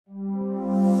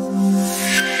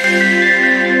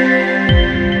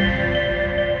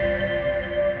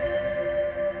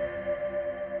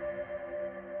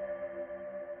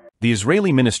The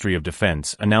Israeli Ministry of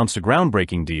Defense announced a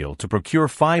groundbreaking deal to procure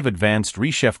 5 advanced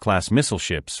Reshef-class missile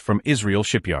ships from Israel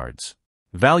Shipyards.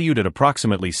 Valued at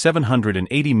approximately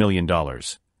 $780 million,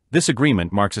 this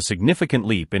agreement marks a significant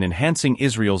leap in enhancing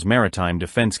Israel's maritime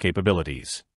defense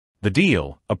capabilities. The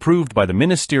deal, approved by the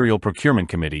Ministerial Procurement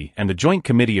Committee and the Joint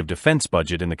Committee of Defense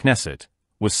Budget in the Knesset,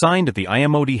 was signed at the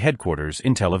IMOD headquarters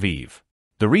in Tel Aviv.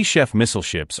 The Reshef missile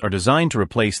ships are designed to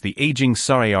replace the aging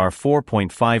SAR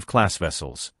 4.5 class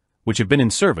vessels, which have been in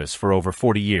service for over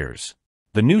 40 years.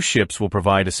 The new ships will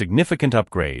provide a significant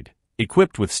upgrade,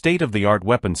 equipped with state-of-the-art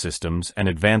weapon systems and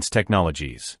advanced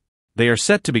technologies. They are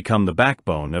set to become the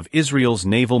backbone of Israel's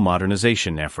naval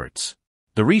modernization efforts.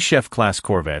 The Reshef-class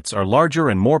corvettes are larger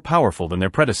and more powerful than their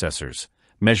predecessors,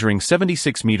 measuring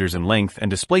 76 meters in length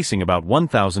and displacing about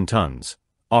 1,000 tons,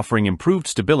 offering improved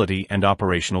stability and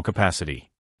operational capacity.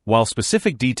 While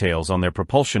specific details on their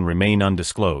propulsion remain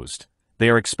undisclosed, they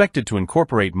are expected to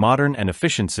incorporate modern and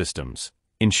efficient systems,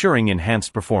 ensuring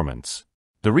enhanced performance.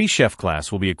 The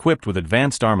Reshef-class will be equipped with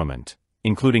advanced armament,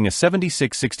 including a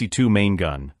 76-62 main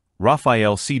gun,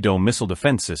 Rafael C-Dome missile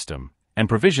defense system, and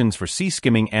provisions for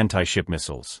sea-skimming anti-ship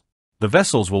missiles. The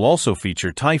vessels will also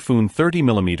feature Typhoon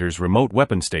 30mm remote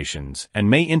weapon stations and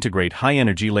may integrate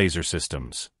high-energy laser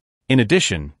systems. In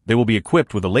addition, they will be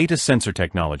equipped with the latest sensor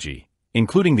technology,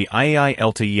 including the IAI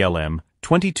LTE-LM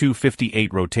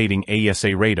 2258 rotating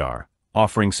AESA radar,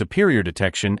 offering superior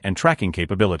detection and tracking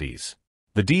capabilities.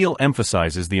 The deal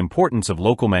emphasizes the importance of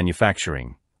local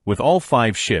manufacturing, with all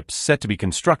 5 ships set to be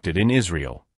constructed in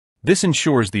Israel. This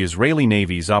ensures the Israeli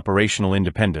Navy's operational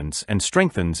independence and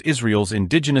strengthens Israel's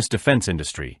indigenous defense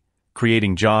industry,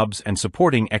 creating jobs and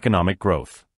supporting economic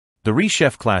growth. The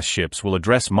Reshef-class ships will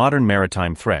address modern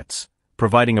maritime threats,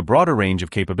 providing a broader range of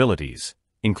capabilities,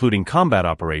 including combat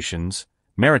operations,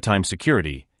 maritime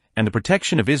security, and the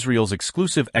protection of Israel's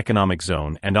exclusive economic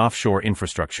zone and offshore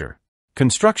infrastructure.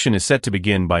 Construction is set to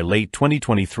begin by late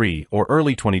 2023 or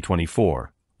early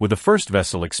 2024, with the first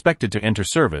vessel expected to enter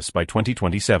service by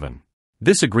 2027.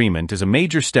 This agreement is a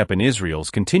major step in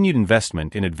Israel's continued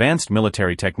investment in advanced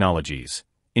military technologies,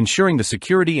 ensuring the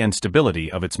security and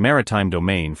stability of its maritime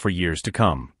domain for years to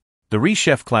come. The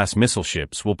Reshef-class missile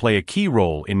ships will play a key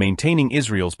role in maintaining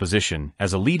Israel's position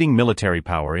as a leading military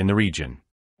power in the region.